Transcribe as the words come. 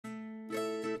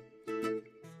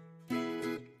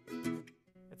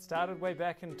started way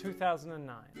back in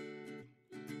 2009,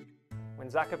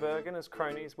 when Zuckerberg and his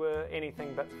cronies were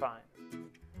anything but fine.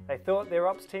 They thought their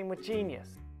ops team were genius.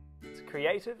 It's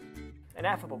creative and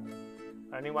affable.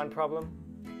 Only one problem: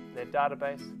 their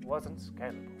database wasn't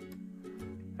scalable.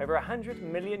 Over 100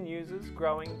 million users,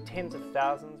 growing tens of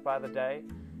thousands by the day,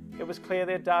 it was clear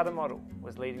their data model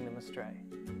was leading them astray.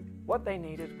 What they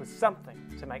needed was something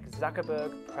to make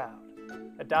Zuckerberg proud.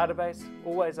 A database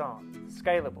always on,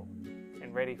 scalable,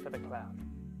 and ready for the cloud.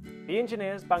 The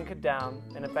engineers bunkered down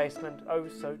in a basement oh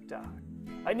so dark.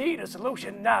 "I need a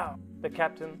solution now," the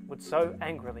captain would so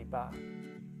angrily bark.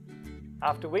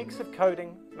 After weeks of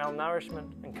coding,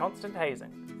 malnourishment, and constant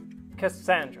hazing,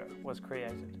 Cassandra was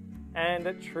created, and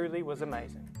it truly was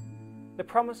amazing. The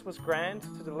promise was grand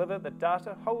to deliver the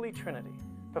data holy trinity: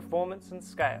 performance and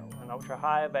scale and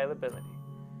ultra-high availability.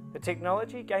 The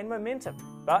technology gained momentum,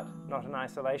 but not in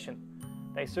isolation.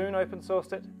 They soon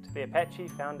open-sourced it to the Apache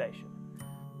Foundation.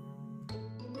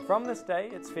 From this day,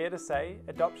 it's fair to say,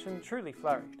 adoption truly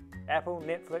flurried. Apple,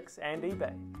 Netflix, and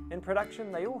eBay. In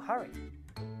production, they all hurried.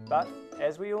 But,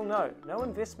 as we all know, no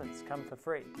investments come for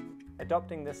free.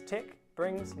 Adopting this tech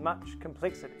brings much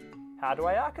complexity. How do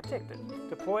I architect it,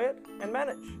 deploy it, and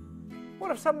manage?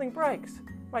 What if something breaks?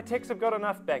 My techs have got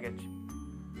enough baggage.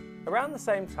 Around the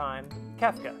same time,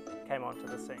 Kafka came onto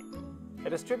the scene. A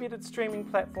distributed streaming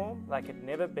platform like it had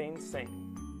never been seen.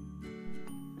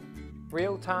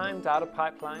 Real-time data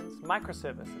pipelines,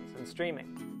 microservices, and streaming.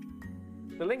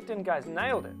 The LinkedIn guys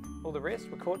nailed it, all the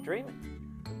rest were caught dreaming.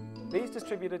 These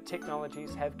distributed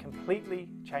technologies have completely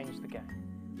changed the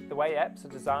game. The way apps are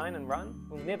designed and run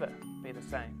will never be the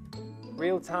same.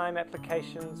 Real-time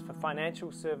applications for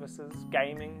financial services,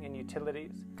 gaming, and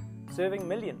utilities. Serving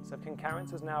millions of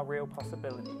concurrents is now a real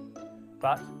possibility.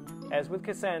 But, as with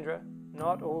Cassandra,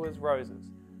 not all is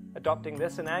roses. Adopting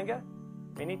this in anger,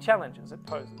 many challenges it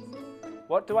poses.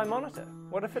 What do I monitor?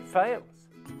 What if it fails?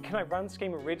 Can I run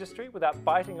schema registry without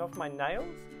biting off my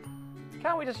nails?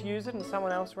 Can't we just use it and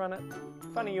someone else run it?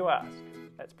 Funny you ask.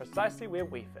 That's precisely where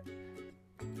we fit.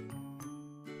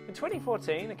 In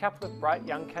 2014, a couple of bright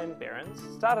young Canberrans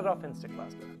started off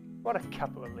Instaclustr. What a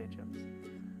couple of legends.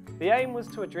 The aim was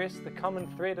to address the common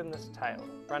thread in this tale,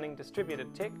 running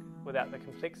distributed tech without the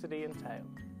complexity entailed.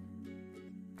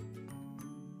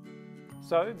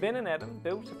 So, Ben and Adam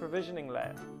built a provisioning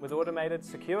layer with automated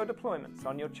secure deployments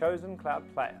on your chosen cloud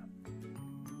player.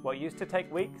 What used to take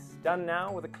weeks, done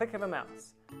now with a click of a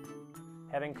mouse.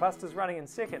 Having clusters running in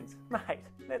seconds, mate,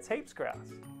 that's heaps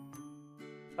grass.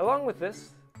 Along with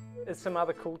this is some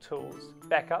other cool tools: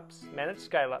 backups, managed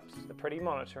scale-ups, the pretty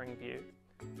monitoring view.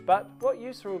 But what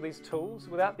use are all these tools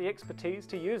without the expertise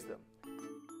to use them?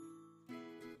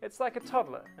 It's like a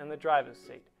toddler in the driver's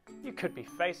seat. You could be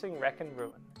facing rack and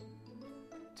ruin.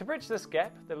 To bridge this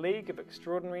gap, the League of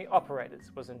Extraordinary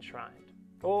Operators was enshrined,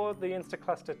 or the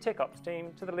Instaclustr TechOps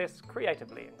team to the less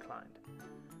creatively inclined.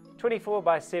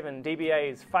 24/7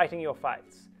 DBAs fighting your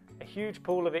fights, a huge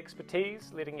pool of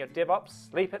expertise letting your DevOps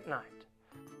sleep at night.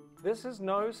 This is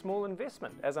no small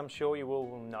investment, as I'm sure you all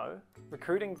will know.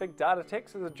 Recruiting big data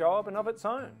techs is a job in of its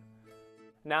own.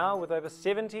 Now, with over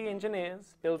 70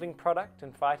 engineers building product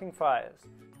and fighting fires,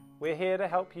 we're here to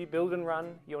help you build and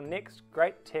run your next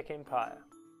great tech empire.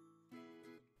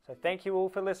 So thank you all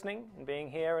for listening and being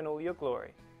here in all your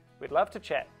glory. We'd love to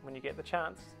chat when you get the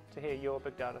chance to hear your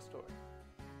big data story.